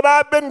one that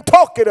I've been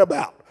talking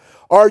about?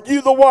 Are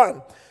you the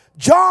one?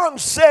 John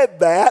said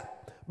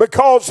that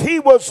because he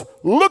was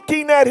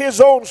looking at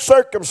his own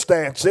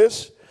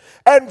circumstances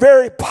and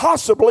very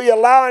possibly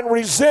allowing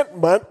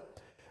resentment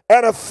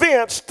and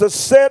offense to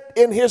set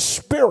in his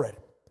spirit.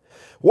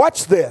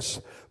 Watch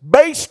this.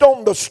 Based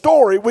on the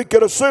story, we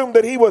could assume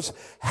that he was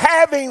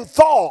having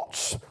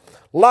thoughts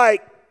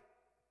like,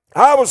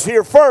 I was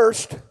here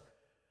first.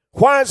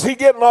 Why is he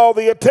getting all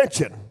the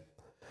attention?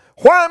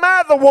 Why am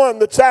I the one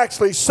that's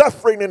actually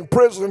suffering in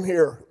prison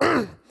here?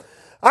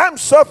 I'm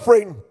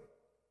suffering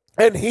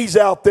and he's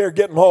out there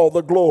getting all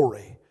the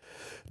glory.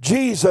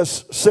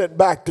 Jesus sent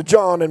back to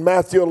John in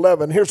Matthew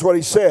 11. Here's what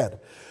he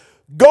said.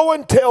 Go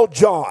and tell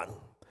John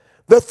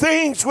the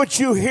things which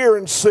you hear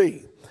and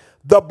see.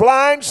 The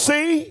blind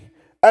see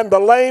and the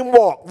lame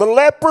walk. The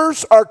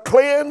lepers are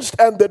cleansed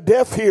and the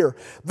deaf hear.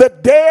 The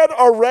dead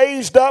are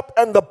raised up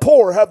and the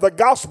poor have the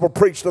gospel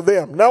preached to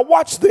them. Now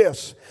watch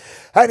this.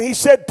 And he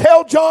said,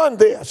 tell John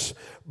this.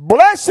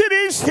 Blessed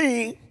is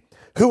he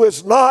who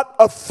is not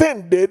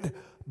offended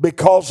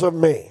because of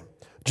me.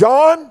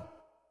 John,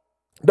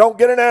 don't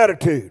get an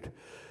attitude.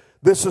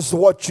 This is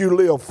what you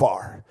live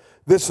for.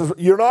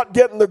 You're not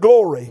getting the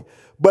glory.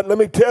 But let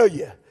me tell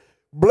you,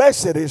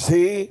 blessed is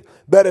he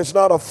that is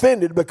not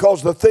offended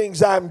because the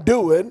things I'm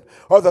doing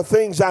or the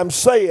things I'm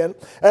saying,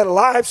 and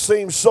life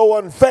seems so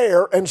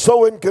unfair and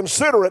so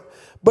inconsiderate,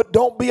 but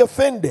don't be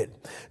offended.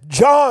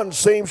 John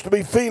seems to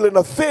be feeling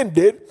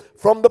offended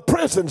from the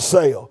prison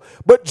cell.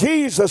 But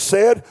Jesus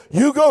said,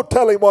 you go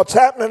tell him what's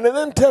happening and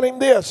then tell him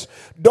this.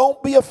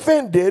 Don't be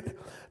offended.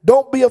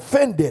 Don't be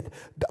offended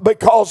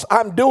because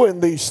I'm doing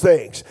these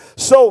things.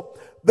 So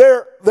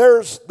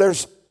there's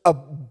a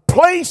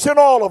place in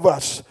all of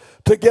us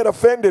to get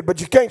offended, but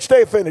you can't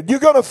stay offended. You're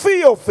going to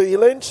feel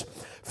feelings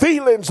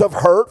of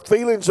hurt,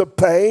 feelings of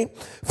pain,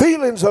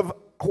 feelings of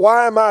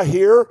why am I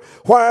here?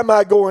 Why am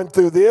I going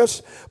through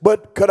this?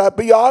 But could I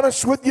be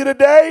honest with you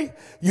today?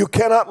 You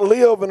cannot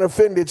live in an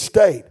offended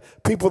state.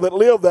 People that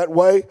live that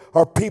way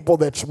are people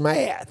that's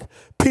mad.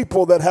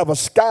 People that have a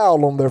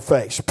scowl on their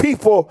face.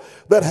 People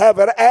that have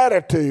an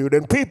attitude.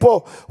 And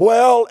people,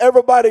 well,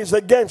 everybody's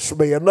against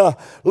me. And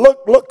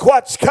look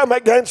what's come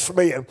against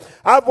me. And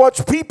I've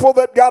watched people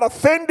that got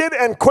offended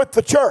and quit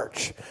the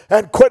church.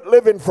 And quit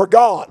living for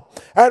God.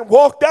 And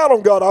walked out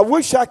on God. I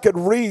wish I could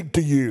read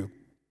to you.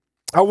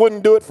 I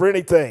wouldn't do it for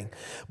anything.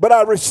 But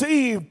I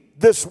received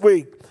this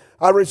week,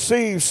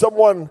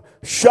 someone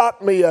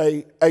shot me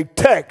a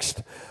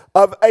text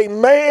of a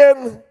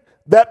man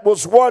that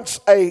was once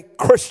a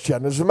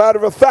Christian. As a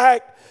matter of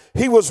fact,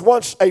 he was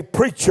once a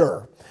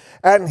preacher.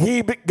 And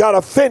he got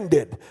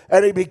offended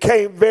and he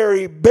became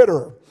very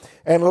bitter.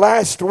 And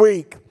last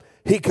week,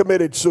 he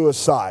committed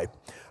suicide.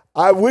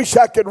 I wish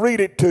I could read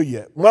it to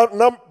you.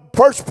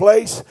 First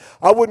place,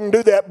 I wouldn't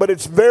do that, but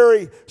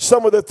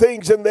some of the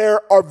things in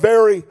there are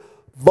very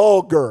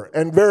vulgar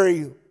and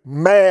very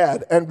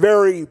mad and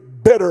very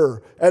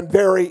bitter and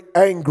very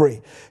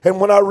angry. And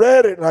when I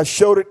read it and I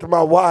showed it to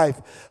my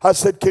wife, I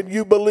said, can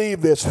you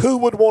believe this? Who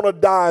would want to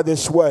die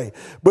this way?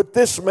 But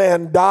this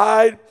man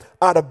died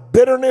out of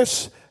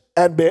bitterness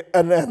and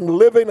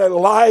living a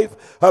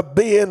life of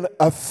being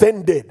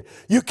offended.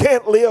 You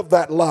can't live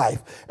that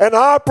life. An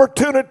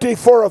opportunity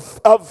for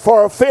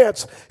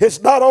offense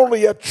is not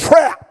only a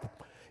trap,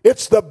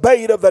 it's the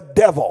bait of the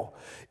devil.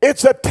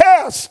 It's a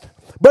test,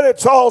 but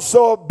it's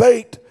also a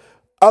bait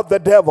of the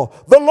devil.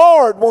 The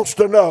Lord wants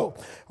to know,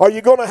 are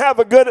you going to have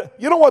a good,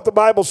 you know what the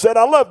Bible said?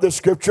 I love this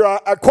scripture.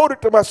 I quote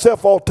it to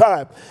myself all the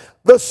time.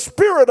 The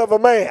spirit of a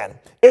man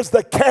is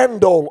the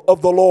candle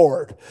of the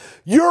Lord.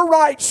 Your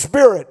right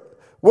spirit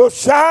will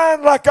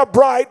shine like a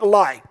bright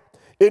light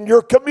in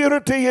your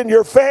community, in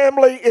your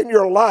family, in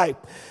your life.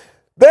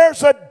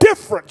 There's a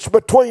difference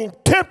between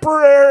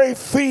temporary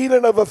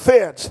feeling of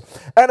offense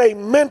and a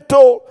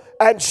mental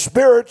and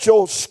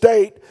spiritual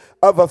state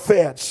of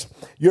offense.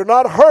 You're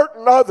not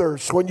hurting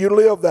others when you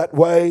live that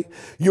way.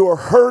 You are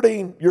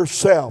hurting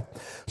yourself.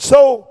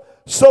 So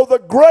the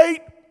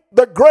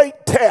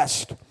great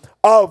test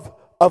of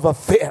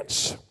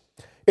offense,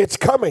 it's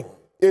coming.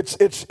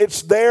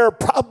 It's there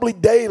probably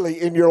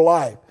daily in your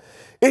life.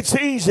 It's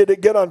easy to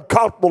get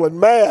uncomfortable and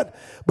mad,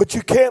 but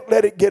you can't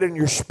let it get in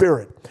your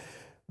spirit.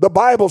 The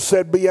Bible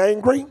said, be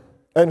angry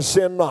and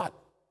sin not.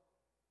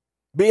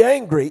 Be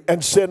angry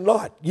and sin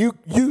not. You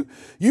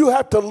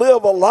have to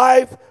live a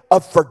life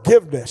of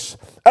forgiveness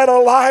and a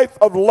life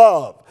of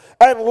love.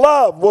 And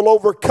love will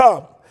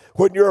overcome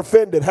when you're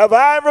offended. Have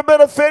I ever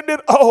been offended?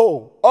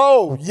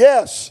 Oh,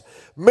 yes.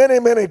 Many,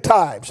 many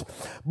times.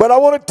 But I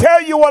want to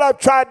tell you what I've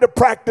tried to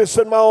practice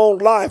in my own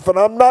life. And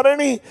I'm not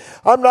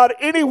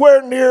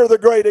anywhere near the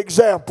great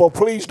example.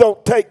 Please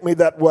don't take me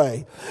that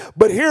way.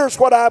 But here's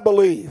what I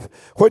believe.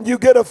 When you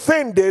get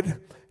offended,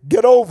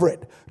 get over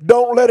it.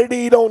 Don't let it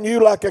eat on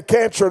you like a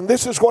cancer. And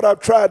this is what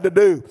I've tried to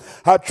do.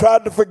 I've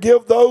tried to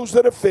forgive those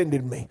that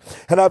offended me.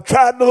 And I've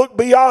tried to look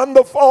beyond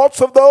the faults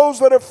of those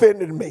that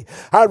offended me.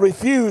 I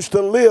refuse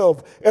to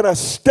live in a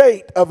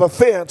state of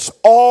offense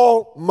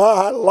all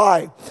my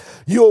life.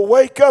 You'll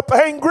wake up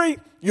angry.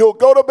 You'll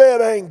go to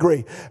bed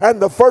angry. And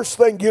the first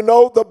thing you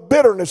know, the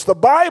bitterness. The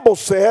Bible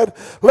said,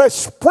 let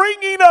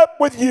springing up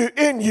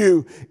in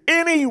you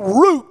any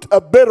root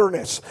of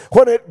bitterness.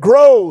 When it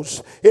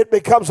grows, it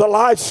becomes a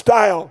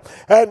lifestyle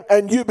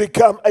and you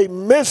become a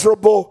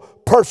miserable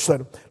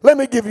person. Let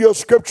me give you a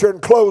scripture in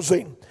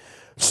closing.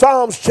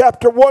 Psalms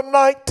chapter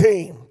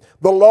 119,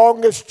 the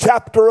longest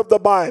chapter of the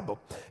Bible.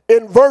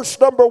 In verse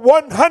number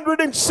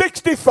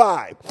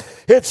 165,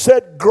 it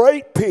said,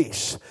 great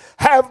peace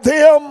have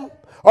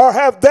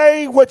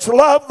they which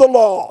love the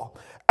law,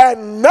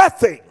 and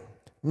nothing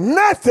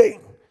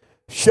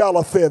shall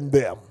offend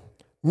them.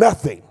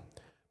 Nothing.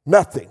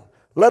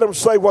 Let them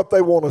say what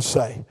they want to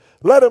say.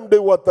 Let them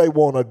do what they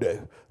want to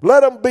do. Let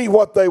them be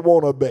what they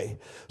want to be.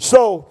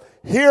 So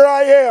here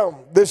I am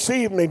this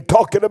evening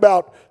talking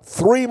about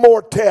 3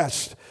 more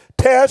tests.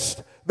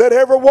 Tests that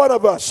every one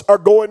of us are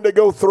going to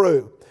go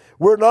through.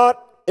 We're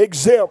not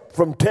exempt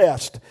from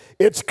tests.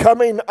 It's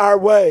coming our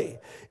way.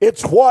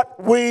 It's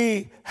what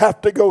we have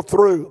to go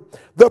through.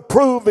 The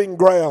proving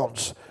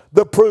grounds.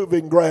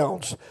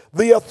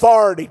 The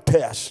authority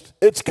test.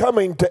 It's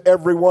coming to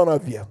every one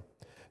of you.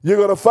 You're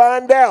going to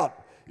find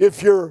out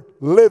if you're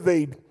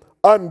living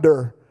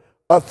under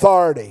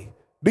authority.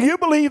 Do you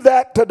believe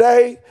that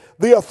today?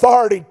 The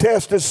authority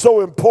test is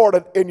so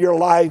important in your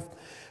life.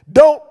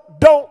 Don't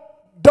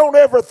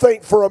ever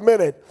think for a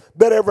minute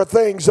that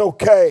everything's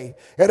okay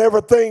and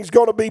everything's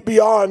going to be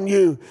beyond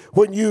you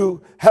when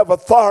you have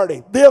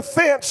authority. The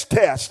offense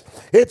test,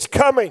 it's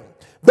coming.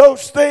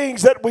 Those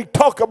things that we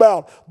talk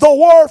about, the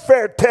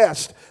warfare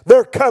test,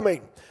 they're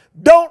coming.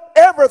 Don't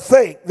ever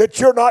think that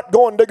you're not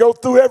going to go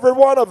through every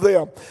one of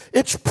them.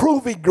 It's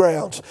proving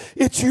grounds.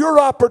 It's your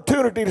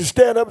opportunity to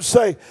stand up and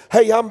say,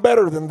 hey, I'm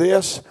better than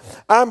this.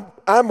 I'm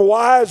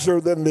wiser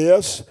than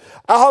this.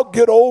 I'll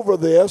get over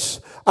this.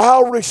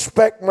 I'll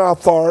respect my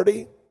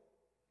authority.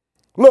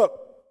 Look,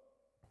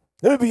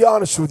 let me be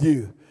honest with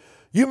you.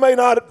 You may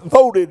not have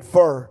voted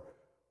for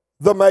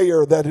the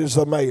mayor that is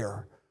a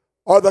mayor,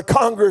 or the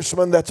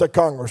congressman that's a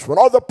congressman,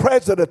 or the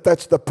president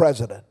that's the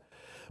president.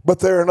 But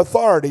they're an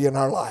authority in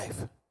our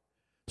life.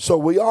 So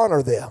we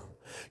honor them.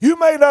 You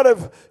may not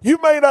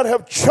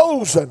have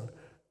chosen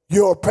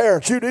your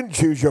parents. You didn't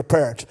choose your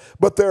parents,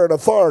 but they're an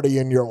authority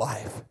in your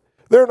life.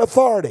 They're an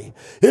authority.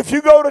 If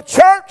you go to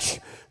church,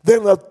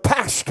 then the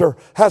pastor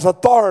has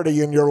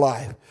authority in your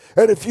life.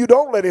 And if you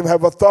don't let him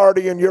have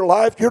authority in your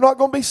life, you're not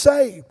going to be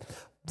saved.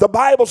 The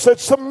Bible said,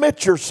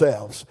 submit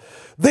yourselves.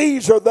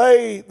 These are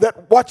they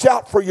that watch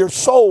out for your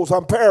souls.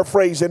 I'm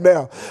paraphrasing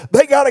now.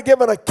 They got to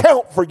give an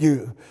account for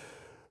you.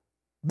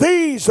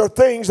 These are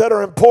things that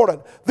are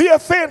important. The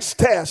offense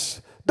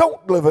test.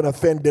 Don't live an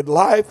offended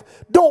life.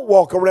 Don't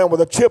walk around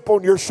with a chip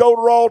on your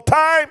shoulder all the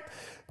time.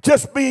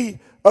 Just be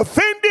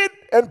offended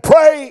and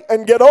pray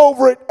and get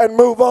over it and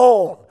move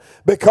on.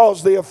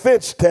 Because the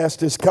offense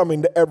test is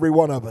coming to every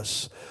one of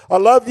us. I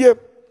love you.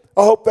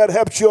 I hope that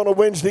helps you on a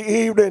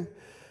Wednesday evening.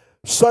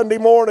 Sunday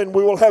morning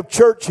we will have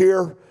church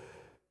here,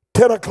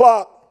 10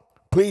 o'clock.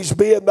 Please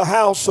be in the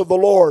house of the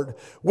Lord.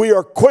 We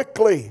are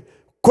quickly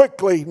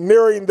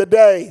nearing the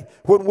day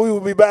when we will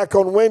be back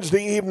on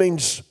Wednesday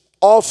evenings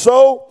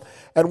also.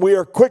 And we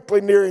are quickly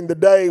nearing the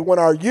day when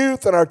our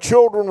youth and our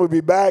children will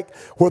be back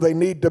where they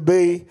need to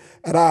be.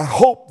 And I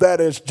hope that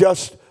is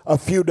just a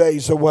few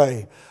days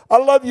away. I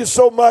love you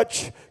so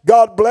much.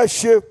 God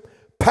bless you.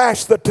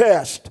 Pass the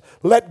test.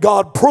 Let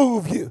God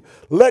prove you.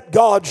 Let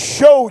God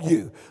show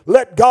you.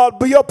 Let God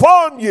be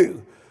upon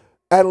you.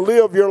 And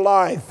live your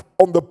life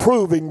on the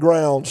proving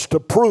grounds to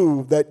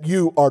prove that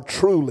you are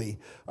truly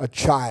a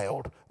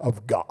child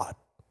of God.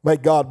 May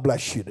God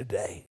bless you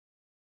today.